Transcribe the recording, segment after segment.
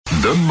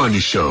The Money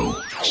Show.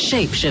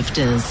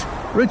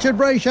 Shapeshifters. Richard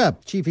Brasher,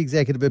 Chief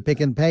Executive of Pick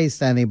n Pay,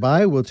 standing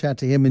by. We'll chat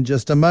to him in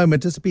just a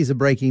moment. Just a piece of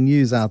breaking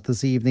news out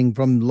this evening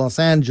from Los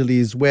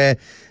Angeles, where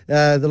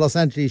the Los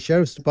Angeles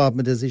Sheriff's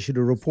Department has issued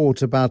a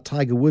report about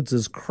Tiger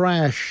Woods'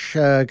 crash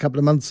a couple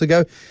of months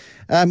ago.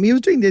 He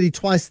was doing nearly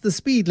twice the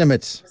speed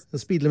limit. The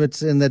speed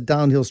limit in the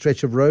downhill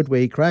stretch of road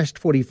where he crashed,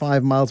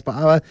 45 miles per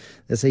hour.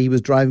 They say he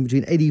was driving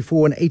between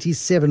 84 and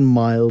 87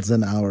 miles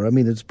an hour. I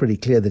mean, it's pretty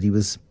clear that he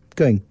was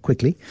going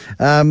quickly.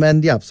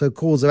 So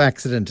cause of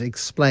accident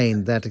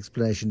explained. That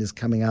explanation is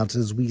coming out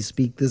as we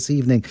speak this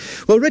evening.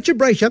 Well, Richard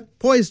Brasher,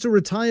 poised to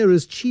retire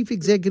as Chief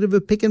Executive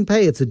of Pick n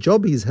Pay. It's a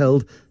job he's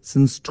held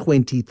since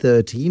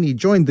 2013. He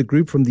joined the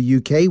group from the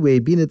UK, where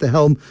he'd been at the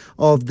helm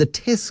of the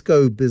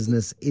Tesco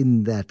business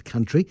in that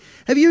country.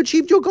 Have you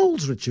achieved your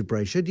goals, Richard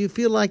Brasher? Do you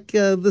feel like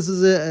this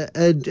is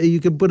you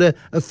can put a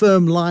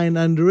firm line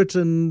under it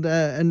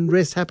and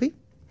rest happy?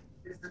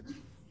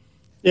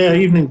 Yeah,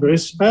 evening,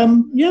 Bruce.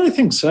 I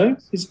think so.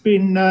 It's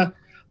been, I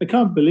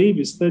can't believe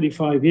it's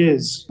 35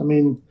 years. I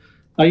mean,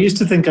 I used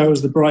to think I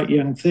was the bright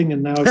young thing,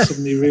 and now I've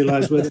suddenly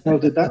realised where the hell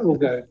did that all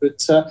go?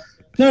 But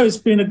no, it's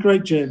been a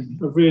great journey.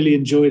 I've really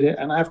enjoyed it.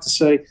 And I have to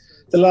say,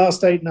 the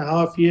last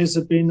 8.5 years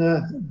have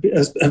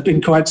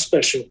been quite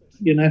special,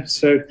 you know.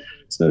 So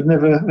I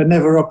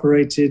never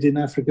operated in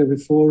Africa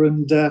before,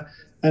 and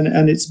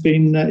it's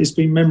been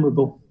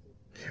memorable.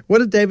 What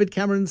did David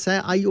Cameron say?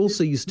 I used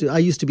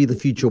to be the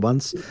future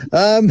once,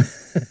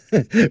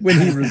 when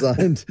he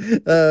resigned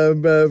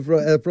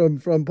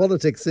from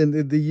politics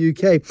in the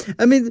UK.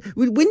 I mean,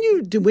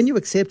 when you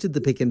accepted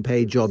the Pick n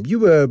Pay job, you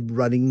were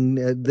running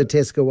the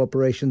Tesco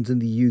operations in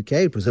the UK.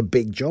 It was a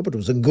big job. It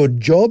was a good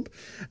job.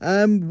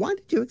 Why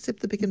did you accept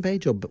the Pick n Pay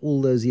job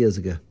all those years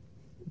ago?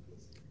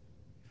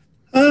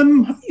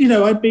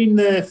 I'd been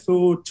there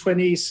for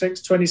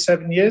 26,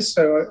 27 years,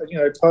 so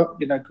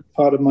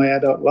part of my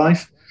adult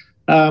life.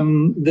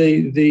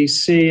 The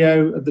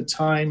CEO at the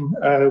time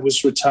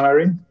was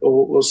retiring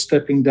or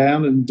stepping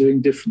down and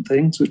doing different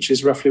things, which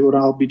is roughly what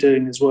I'll be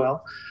doing as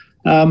well.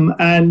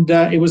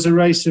 It was a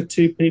race of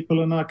two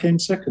people, and I came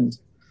second.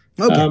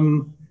 Okay.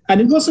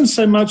 And it wasn't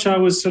so much I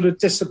was sort of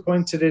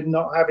disappointed in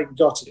not having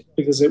got it,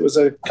 because it was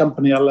a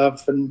company I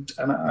love and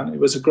it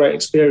was a great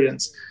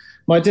experience.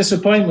 My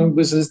disappointment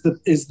was is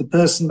the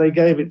person they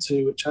gave it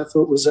to, which I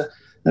thought was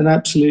an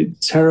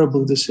absolute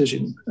terrible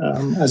decision.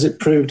 As it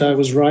proved, I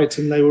was right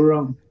and they were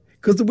wrong.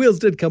 Because the wheels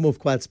did come off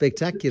quite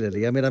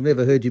spectacularly. I mean, I've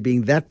never heard you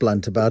being that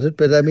blunt about it,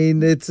 but I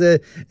mean, it's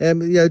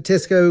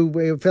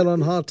Tesco fell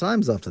on hard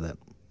times after that.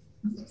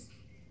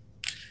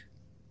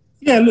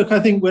 Yeah, look, I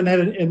think when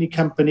any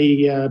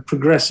company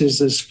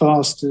progresses as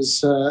fast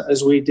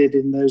as we did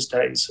in those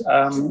days,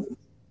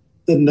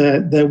 then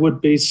there would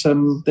be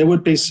some,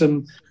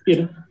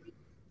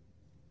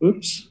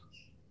 Oops.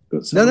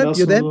 No,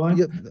 you're there. No,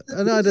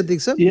 I don't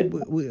think so. Yeah.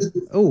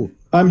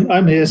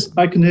 I'm here.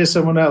 I can hear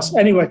someone else.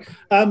 Anyway.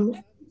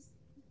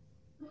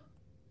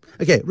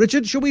 Okay,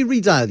 Richard, shall we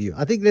redial you?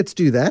 I think let's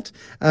do that,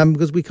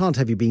 because we can't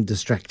have you being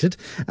distracted.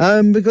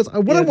 Because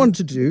what I want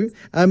to do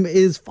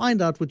is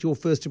find out what your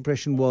first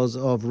impression was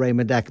of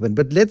Raymond Ackerman.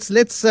 But let's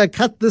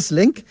cut this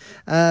link,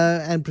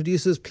 and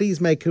producers,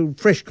 please make a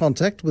fresh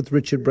contact with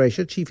Richard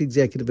Brasher, Chief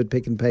Executive at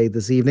Pick n Pay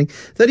this evening.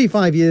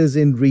 35 years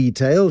in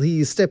retail.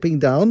 He's stepping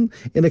down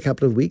in a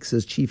couple of weeks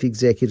as Chief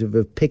Executive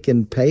of Pick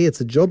n Pay.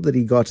 It's a job that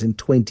he got in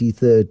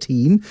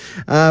 2013.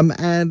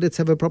 And let's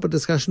have a proper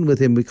discussion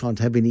with him. We can't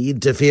have any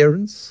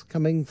interference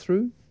coming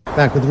through.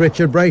 Back with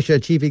Richard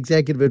Brasher, Chief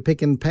Executive at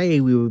Pick n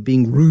Pay. We were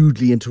being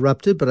rudely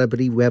interrupted, but I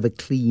believe we have a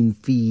clean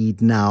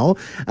feed now.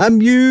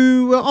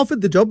 You were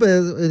offered the job. A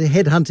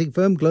headhunting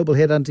firm, global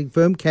headhunting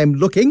firm, came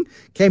knocking,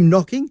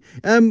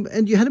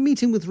 and you had a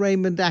meeting with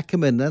Raymond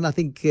Ackerman, and I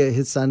think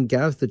his son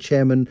Gareth, the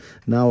chairman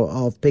now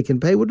of Pick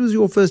n Pay. What was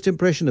your first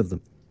impression of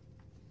them?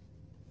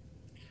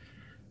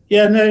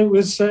 Yeah, no, it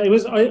was.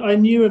 I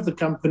knew of the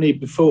company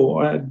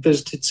before. I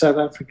visited South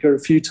Africa a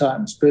few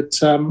times,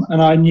 but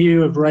and I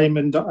knew of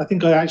Raymond. I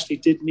think I actually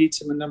did meet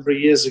him a number of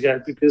years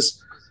ago,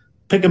 because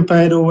Pick n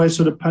Pay had always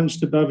sort of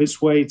punched above its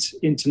weight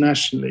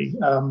internationally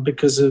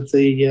because of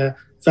the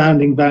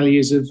founding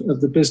values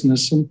of the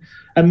business,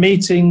 and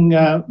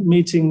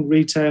meeting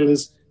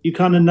retailers, you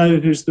kind of know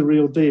who's the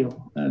real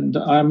deal. And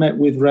I met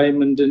with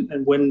Raymond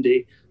and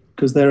Wendy,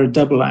 because they're a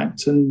double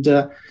act,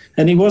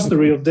 and he was the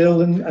real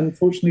deal, and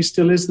unfortunately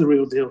still is the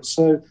real deal.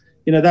 So,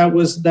 that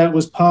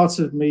was part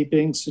of me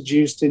being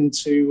seduced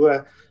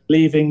into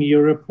leaving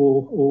Europe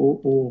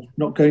or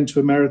not going to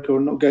America or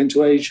not going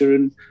to Asia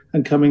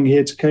and coming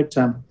here to Cape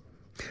Town.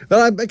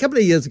 Well, a couple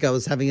of years ago, I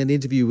was having an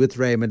interview with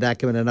Raymond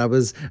Ackerman, and I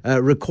was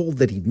recalled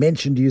that he'd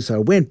mentioned you, so I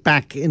went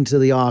back into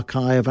the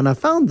archive and I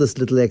found this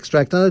little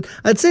extract, and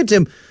I'd said to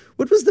him,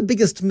 what was the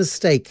biggest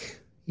mistake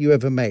you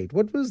ever made?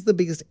 What was the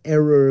biggest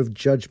error of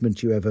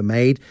judgment you ever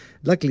made?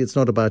 Luckily, it's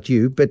not about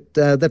you, but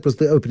that was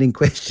the opening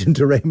question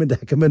to Raymond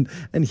Ackerman,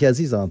 and here's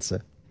his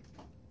answer.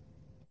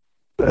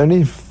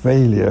 Any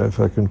failure, if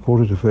I can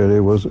call it a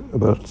failure, was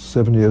about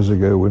 7 years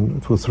ago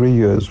when for 3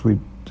 years we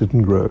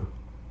didn't grow.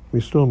 We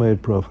still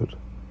made profit.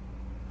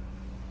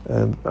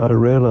 And I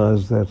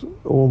realized that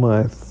all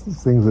my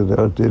things that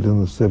I did in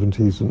the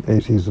 70s and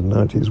 80s and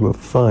 90s were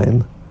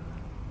fine,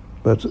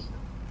 but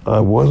I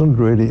wasn't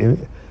really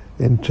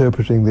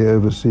interpreting the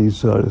overseas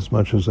side as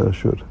much as I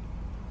should.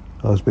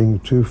 I was being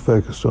too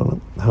focused on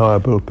how I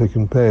built Pick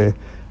n Pay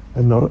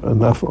and not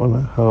enough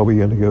on how are we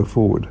going to go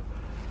forward.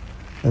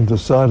 And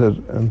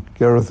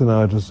Gareth and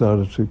I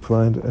decided to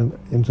find an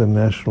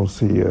international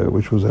CEO,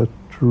 which was a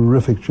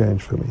terrific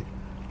change for me,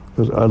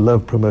 because I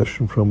love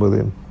promotion from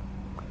within.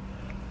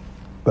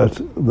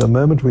 But the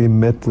moment we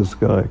met this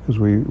guy, because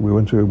we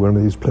went to one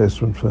of these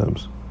placement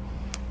firms,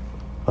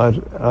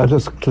 I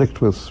just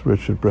clicked with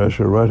Richard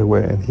Brasher right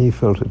away, and he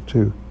felt it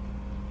too.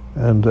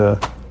 And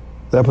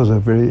that was a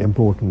very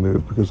important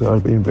move, because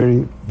I'd been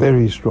very,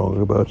 very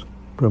strong about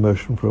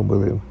promotion from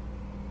within.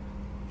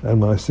 And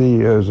my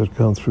CEOs had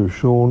come through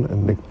Sean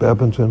and Nick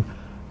Babington,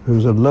 who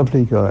was a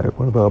lovely guy,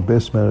 one of our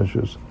best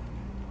managers,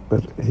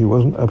 but he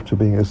wasn't up to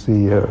being a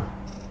CEO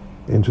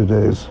in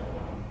today's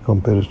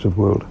competitive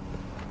world.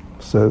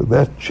 So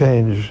that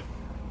change,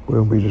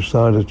 when we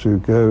decided to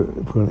go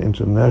for an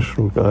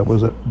international guy,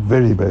 was a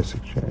very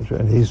basic change,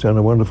 and he's done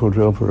a wonderful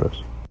job for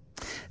us.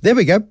 There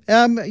we go.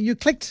 You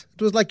clicked.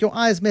 It was like your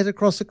eyes met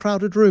across a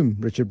crowded room,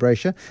 Richard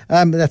Brasher.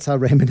 That's how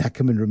Raymond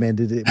Ackerman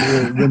remembered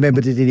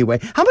it anyway.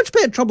 How much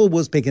trouble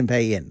was Pick n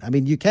Pay in? I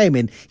mean, you came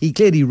in, he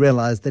clearly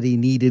realized that he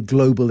needed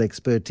global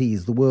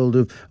expertise. The world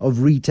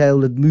of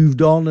retail had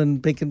moved on,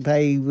 and Pick n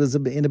Pay was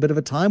in a bit of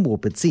a time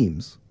warp, it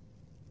seems.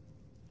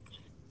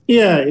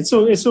 Yeah, it's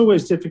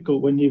always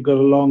difficult when you've got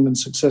a long and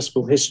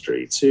successful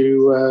history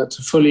to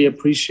fully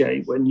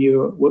appreciate when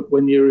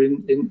you're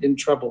in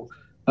trouble.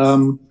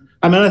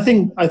 I mean,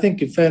 I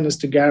think in fairness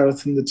to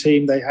Gareth and the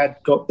team, they had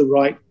got the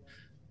right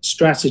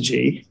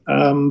strategy,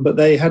 but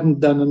they hadn't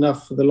done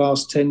enough for the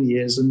last 10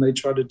 years, and they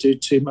tried to do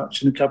too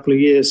much in a couple of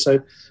years.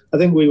 So I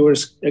think we were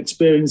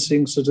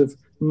experiencing sort of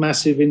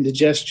massive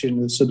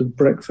indigestion of sort of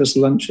breakfast,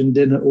 lunch and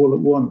dinner all at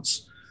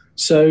once.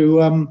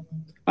 So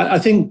I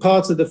think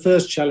part of the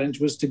first challenge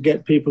was to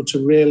get people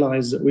to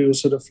realise that we were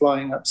sort of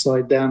flying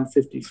upside down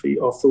 50 feet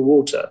off the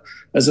water,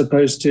 as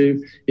opposed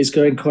to it's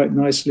going quite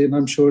nicely and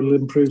I'm sure it'll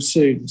improve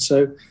soon.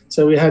 So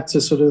we had to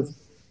sort of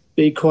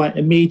be quite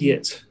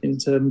immediate in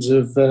terms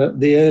of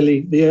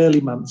the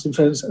early months. In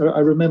fact, I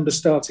remember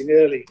starting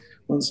early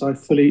once I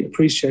fully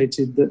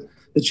appreciated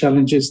the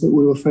challenges that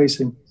we were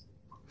facing.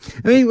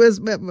 I mean,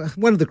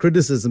 one of the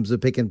criticisms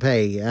of Pick n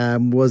Pay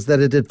was that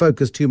it had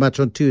focused too much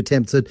on two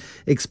attempts at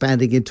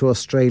expanding into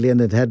Australia,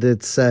 and it had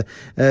its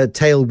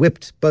tail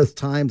whipped both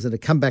times and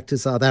had come back to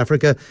South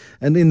Africa.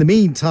 And in the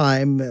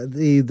meantime,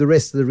 the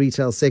rest of the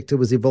retail sector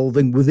was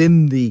evolving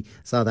within the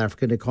South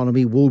African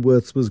economy.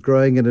 Woolworths was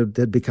growing, and it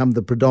had become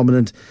the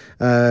predominant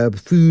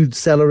food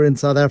seller in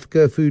South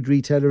Africa, food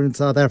retailer in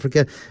South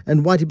Africa.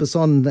 And Whitey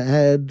Basson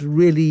had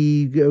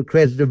really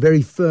created a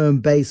very firm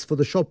base for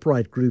the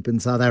ShopRite group in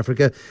South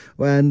Africa.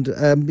 And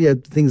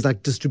things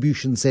like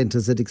distribution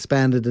centres had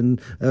expanded, and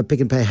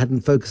Pick n Pay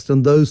hadn't focused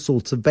on those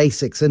sorts of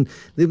basics. And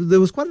there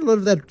was quite a lot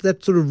of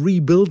that sort of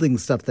rebuilding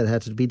stuff that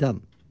had to be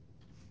done.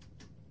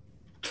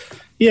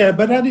 Yeah,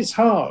 but at its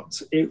heart,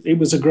 it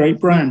was a great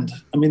brand.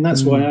 I mean,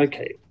 that's why I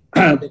came,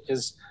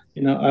 because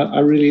I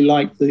really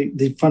liked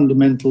the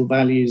fundamental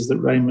values that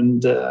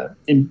Raymond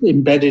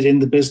embedded in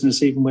the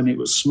business, even when it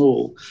was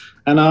small.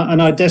 And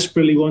I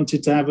desperately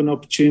wanted to have an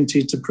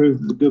opportunity to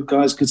prove that the good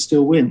guys could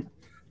still win.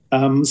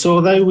 So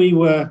although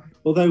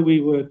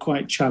we were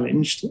quite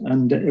challenged,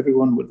 and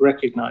everyone would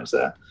recognise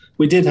that,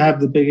 we did have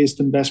the biggest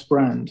and best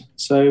brand.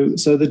 So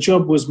the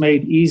job was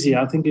made easier.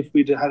 I think if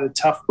we'd had a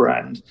tough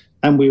brand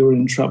and we were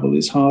in trouble,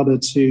 it's harder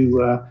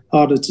to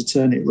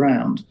turn it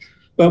round.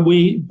 But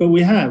we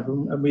have,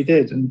 and we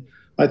did. And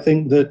I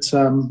think that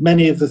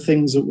many of the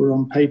things that were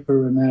on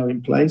paper are now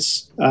in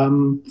place. We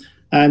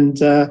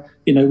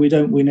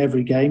don't win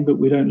every game, but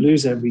we don't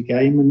lose every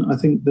game. And I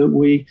think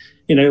that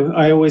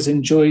I always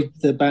enjoyed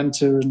the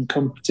banter and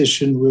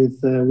competition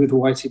with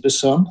Whitey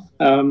Basson.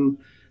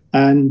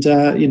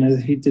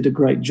 He did a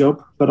great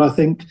job. But I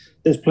think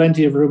there's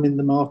plenty of room in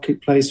the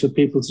marketplace for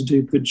people to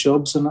do good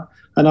jobs.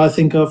 And I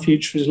think our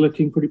future is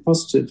looking pretty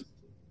positive.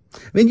 I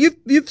mean,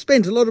 you've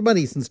spent a lot of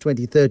money since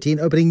 2013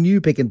 opening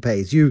new Pick n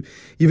Pays. You've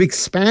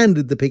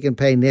expanded the Pick n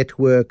Pay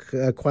network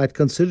quite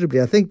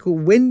considerably. I think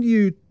when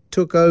you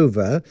took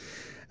over,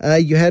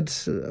 you had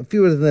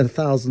fewer than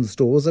 1,000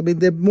 stores. I mean,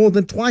 there are more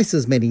than twice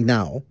as many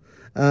now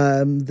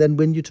than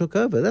when you took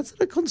over. That's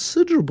a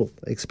considerable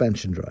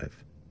expansion drive.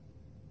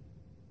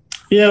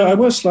 Yeah, I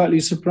was slightly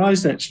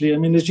surprised, actually. I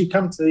mean, as you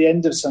come to the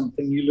end of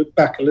something, you look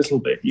back a little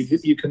bit.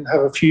 You can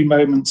have a few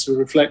moments of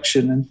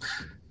reflection, and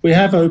we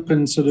have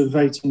opened sort of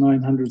 800 or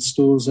 900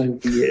 stores over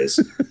the years.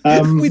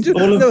 Can we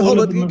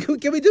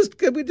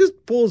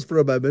just pause for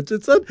a moment?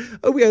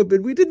 We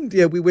opened. We didn't.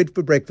 We went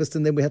for breakfast,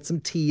 and then we had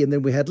some tea, and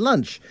then we had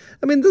lunch.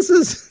 I mean, this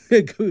is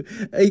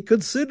a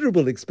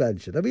considerable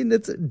expansion. I mean,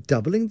 it's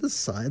doubling the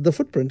size, the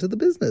footprint of the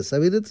business. I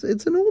mean,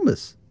 it's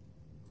enormous.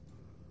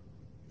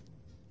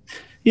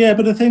 Yeah,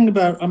 but the thing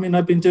about, I mean,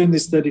 I've been doing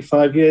this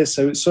 35 years,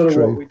 so it's sort of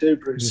True. what we do,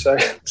 Bruce.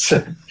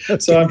 So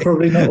I'm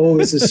probably not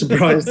always as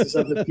surprised as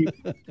other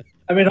people.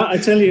 I mean, I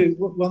tell you,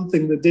 one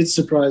thing that did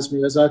surprise me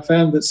was I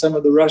found that some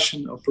of the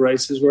Russian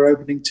operators were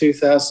opening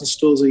 2,000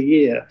 stores a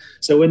year.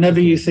 So whenever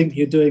you think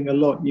you're doing a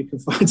lot, you can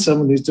find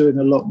someone who's doing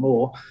a lot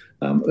more.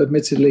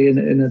 Admittedly,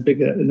 in a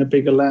bigger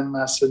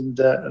landmass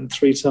and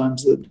 3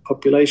 times the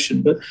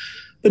population, but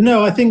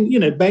no, I think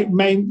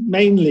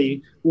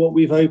mainly what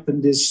we've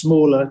opened is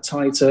smaller,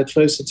 tighter,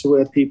 closer to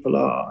where people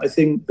are. I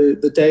think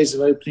the days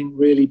of opening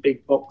really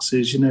big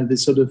boxes,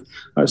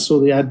 I saw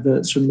the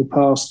adverts from the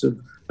past of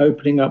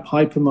opening up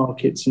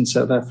hypermarkets in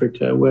South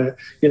Africa where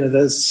they're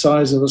the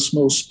size of a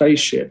small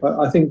spaceship.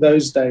 I think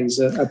those days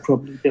are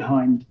probably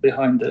behind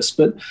us.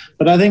 But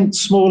I think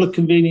smaller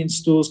convenience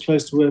stores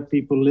close to where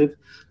people live.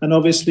 And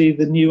obviously,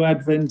 the new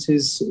advent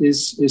is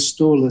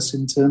storeless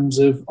in terms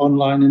of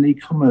online and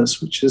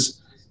e-commerce, which has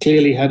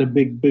clearly had a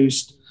big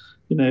boost,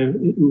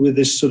 with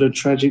this sort of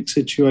tragic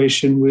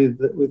situation with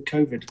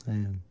COVID.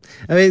 Yeah.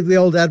 I mean, the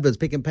old adverts,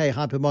 Pick and Pay,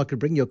 hypermarket,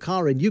 bring your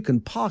car in, you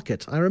can park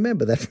it. I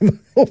remember that from an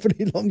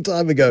awfully long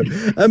time ago,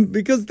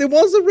 because there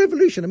was a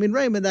revolution. I mean,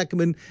 Raymond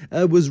Ackerman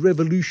was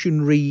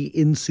revolutionary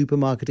in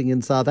supermarketing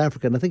in South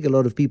Africa, and I think a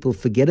lot of people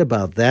forget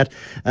about that.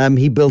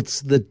 He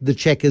built the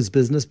Checkers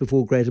business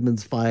before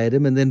Greatermans fired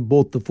him, and then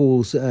bought the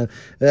 4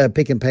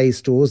 Pick and Pay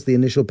stores, the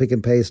initial Pick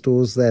and Pay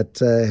stores that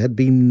had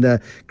been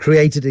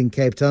created in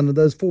Cape Town. And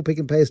those 4 Pick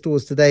and Pay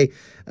stores today,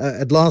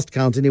 at last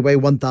count anyway,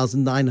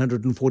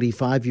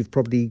 1,945. You've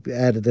probably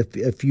added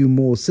a few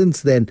more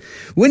since then.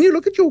 When you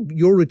look at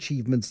your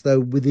achievements, though,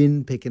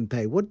 within Pick and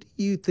Pay, what do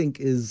you think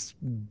is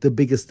the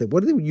biggest thing?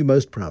 What are you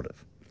most proud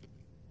of?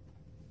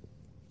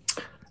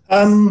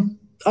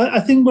 I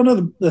think one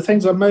of the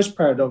things I'm most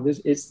proud of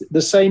is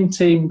the same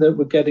team that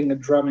were getting a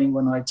drumming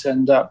when I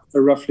turned up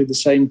are roughly the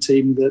same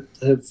team that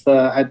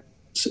have had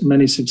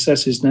many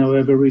successes now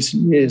over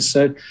recent years.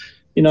 So,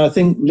 I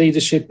think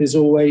leadership is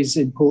always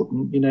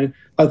important.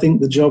 I think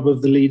the job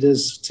of the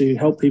leaders to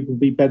help people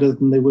be better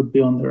than they would be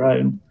on their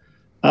own.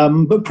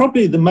 But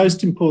probably the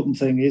most important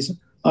thing is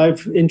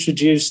I've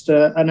introduced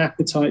an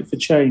appetite for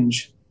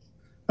change.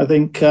 I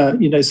think,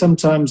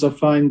 sometimes I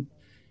find,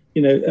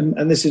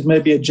 and this is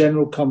maybe a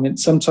general comment,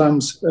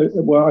 sometimes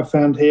what I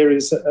found here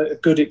is a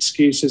good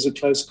excuse is a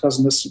close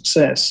cousin of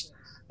success.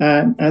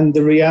 And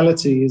the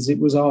reality is it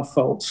was our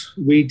fault.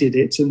 We did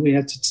it and we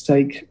had to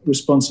take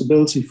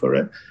responsibility for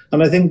it.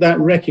 And I think that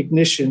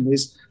recognition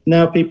is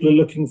now people are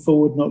looking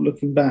forward, not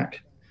looking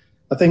back.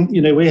 I think,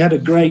 we had a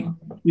great,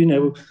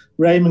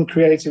 Raymond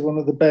created one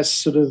of the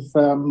best sort of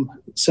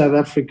South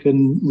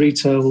African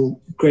retail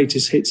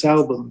greatest hits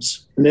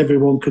albums, and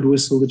everyone could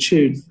whistle the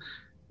tune.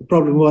 The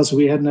problem was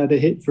we hadn't had a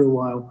hit for a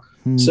while.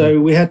 So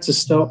we had to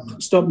stop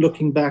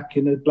looking back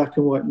in a black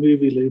and white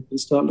movie loop and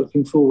start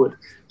looking forward.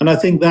 And I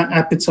think that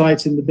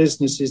appetite in the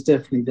business is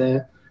definitely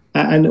there,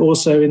 and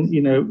also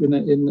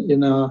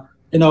in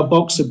our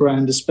Boxer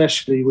brand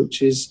especially,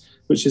 which is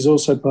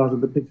also part of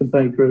the Pick and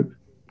Pay group.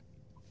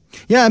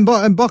 Yeah,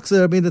 and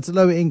Boxer, I mean, it's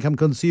lower income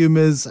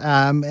consumers,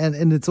 and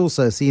it's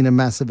also seen a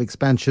massive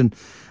expansion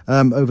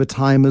over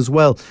time as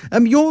well.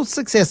 Your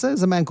successor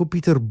is a man called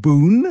Pieter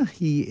Boone.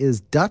 He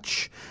is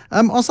Dutch.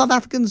 Are South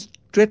Africans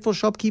dreadful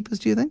shopkeepers,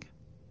 do you think?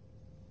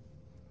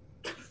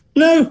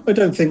 No, I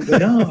don't think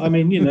they are. I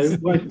mean,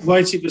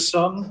 Whitey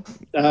Basson,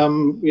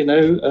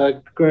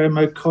 Graham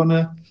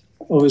O'Connor,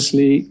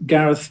 obviously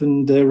Gareth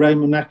and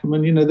Raymond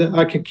Ackerman.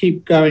 I could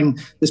keep going.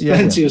 There's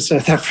plenty of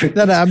South Africans.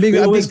 No, I'm being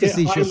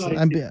facetious.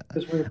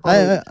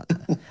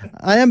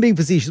 I am being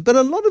facetious, but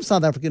a lot of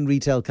South African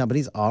retail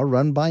companies are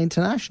run by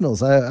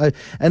internationals.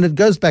 And it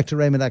goes back to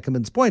Raymond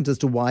Ackerman's point as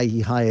to why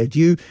he hired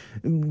you.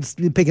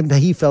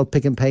 He felt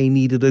Pick and Pay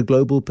needed a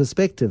global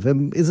perspective.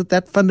 Is it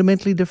that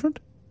fundamentally different?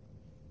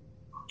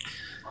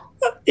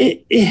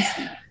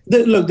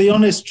 Look, the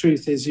honest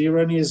truth is you're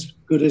only as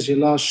good as your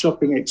last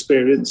shopping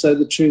experience. So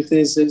the truth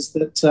is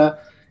that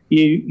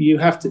you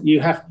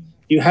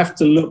have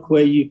to look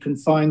where you can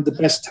find the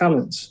best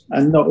talent,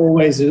 and not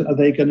always are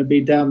they going to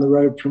be down the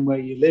road from where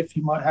you live.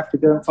 You might have to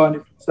go and find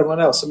it from someone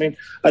else. I mean,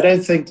 I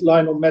don't think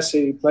Lionel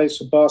Messi, who plays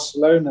for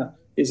Barcelona,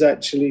 is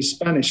actually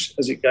Spanish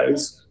as it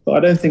goes, but I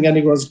don't think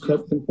anyone's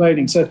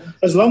complaining. So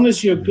as long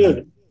as you're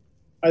good,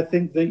 I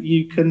think that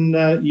you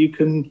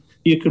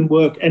can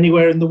work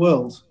anywhere in the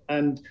world.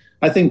 And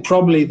I think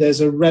probably there's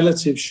a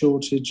relative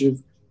shortage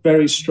of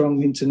very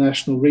strong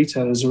international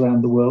retailers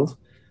around the world,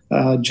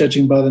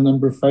 judging by the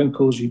number of phone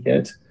calls you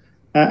get.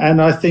 And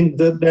I think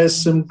that there's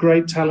some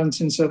great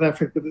talent in South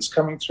Africa that's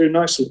coming through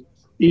nicely,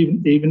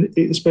 even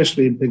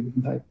especially in Pick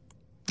and Pay.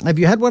 Have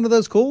you had one of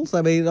those calls?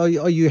 I mean, are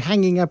you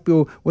hanging up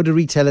what do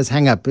retailers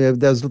hang up?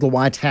 Those little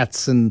white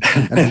hats and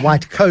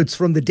white coats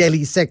from the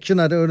deli section.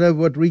 I don't know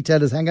what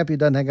retailers hang up. You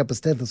don't hang up a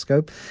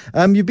stethoscope.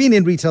 You've been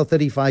in retail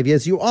 35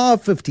 years. You are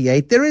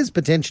 58. There is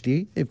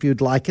potentially, if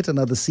you'd like it,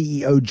 another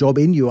CEO job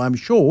in you, I'm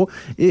sure,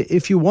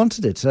 if you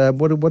wanted it.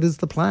 What is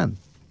the plan?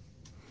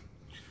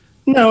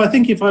 No, I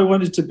think if I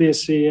wanted to be a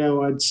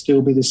CEO, I'd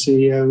still be the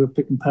CEO of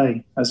Pick n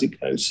Pay as it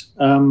goes.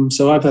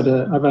 So I've had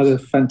a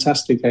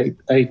fantastic eight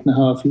and a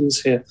half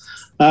years here.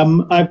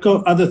 I've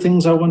got other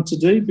things I want to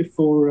do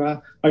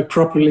before I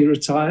properly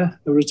retire.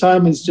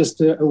 Retirement is just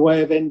a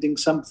way of ending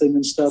something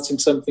and starting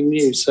something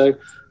new. So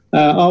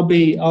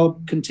I'll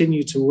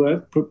continue to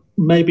work, but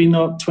maybe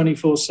not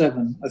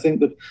 24/7. I think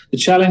that the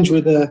challenge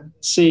with a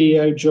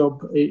CEO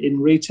job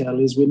in retail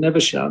is we're never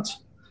shut.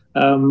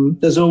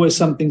 There's always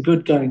something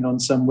good going on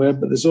somewhere,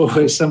 but there's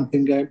always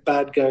something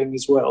bad going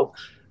as well.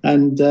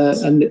 And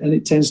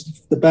it tends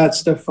to, the bad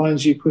stuff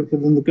finds you quicker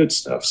than the good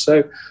stuff.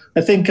 So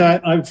I think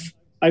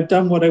I've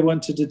done what I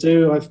wanted to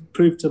do. I've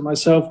proved to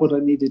myself what I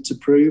needed to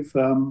prove.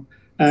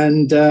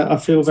 And I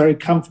feel very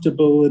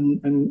comfortable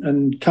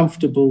and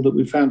comfortable that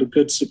we found a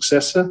good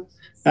successor.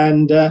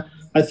 And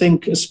I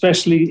think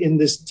especially in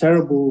this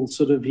terrible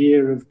sort of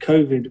year of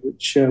COVID,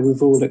 which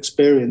we've all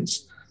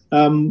experienced,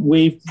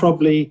 we've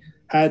probably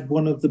had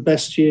one of the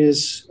best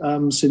years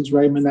since the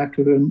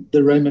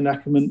Raymond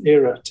Ackerman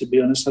era, to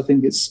be honest. I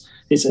think it's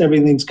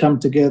everything's come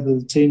together.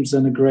 The team's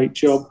done a great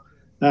job,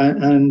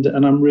 and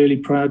I'm really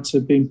proud to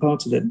have been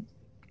part of it.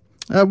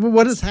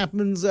 What has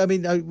happened? I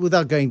mean,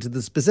 without going to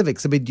the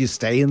specifics, I mean, do you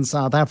stay in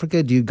South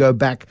Africa? Do you go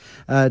back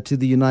to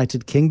the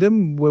United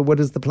Kingdom? What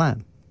is the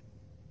plan?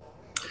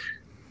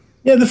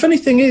 Yeah, the funny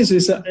thing is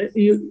that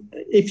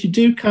if you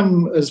do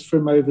come as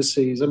from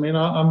overseas, I mean,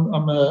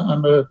 I'm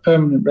a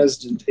permanent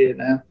resident here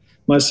now.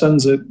 My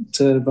son's at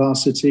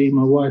varsity.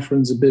 My wife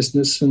runs a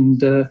business,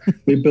 and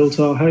we built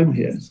our home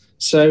here.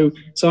 So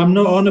I'm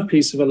not on a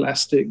piece of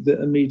elastic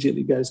that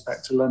immediately goes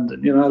back to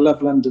London. You know, I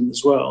love London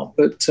as well,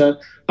 but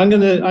I'm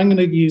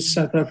gonna use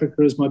South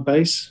Africa as my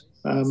base.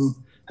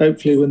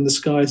 Hopefully, when the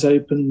skies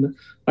open,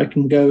 I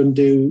can go and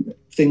do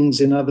things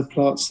in other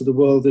parts of the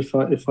world if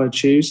I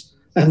choose.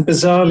 And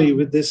bizarrely,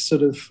 with this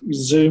sort of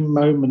Zoom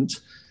moment,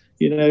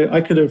 you know,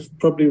 I could have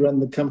probably run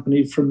the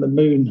company from the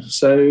moon.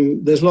 So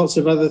there's lots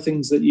of other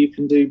things that you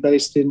can do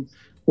based in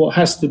what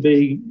has to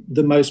be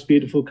the most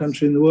beautiful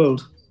country in the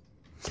world.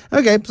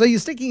 Okay, so you're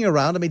sticking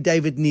around. I mean,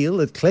 David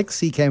Neal at Clicks,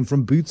 he came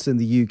from Boots in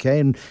the UK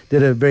and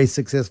did a very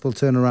successful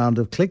turnaround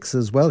of Clicks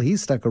as well.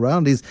 He's stuck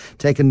around. He's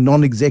taken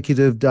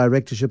non-executive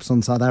directorships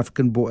on South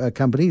African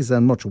companies.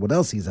 I'm not sure what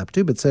else he's up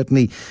to, but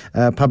certainly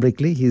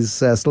publicly he's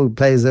still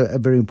plays a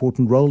very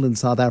important role in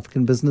South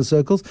African business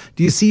circles.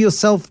 Do you see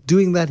yourself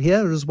doing that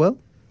here as well?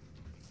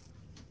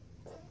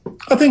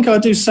 I think I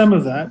do some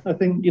of that. I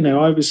think, you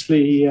know,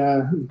 obviously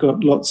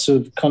got lots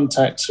of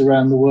contacts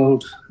around the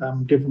world,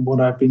 given what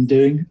I've been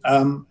doing.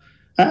 And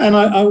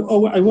I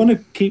want to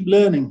keep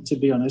learning, to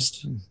be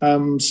honest.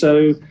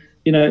 So,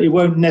 you know, it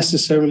won't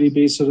necessarily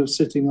be sort of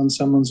sitting on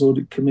someone's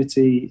audit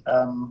committee,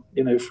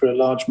 you know, for a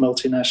large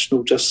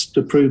multinational just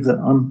to prove that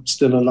I'm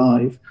still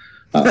alive.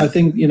 I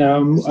think, you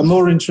know, I'm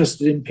more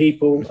interested in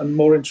people and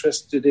more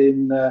interested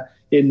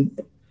in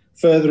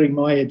furthering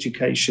my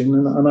education,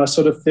 and I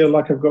sort of feel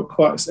like I've got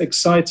quite an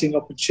exciting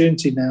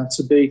opportunity now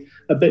to be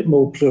a bit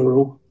more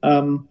plural,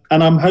 and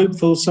I'm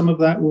hopeful some of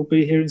that will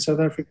be here in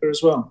South Africa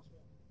as well.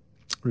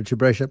 Richard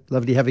Brasher,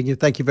 lovely having you.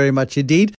 Thank you very much indeed.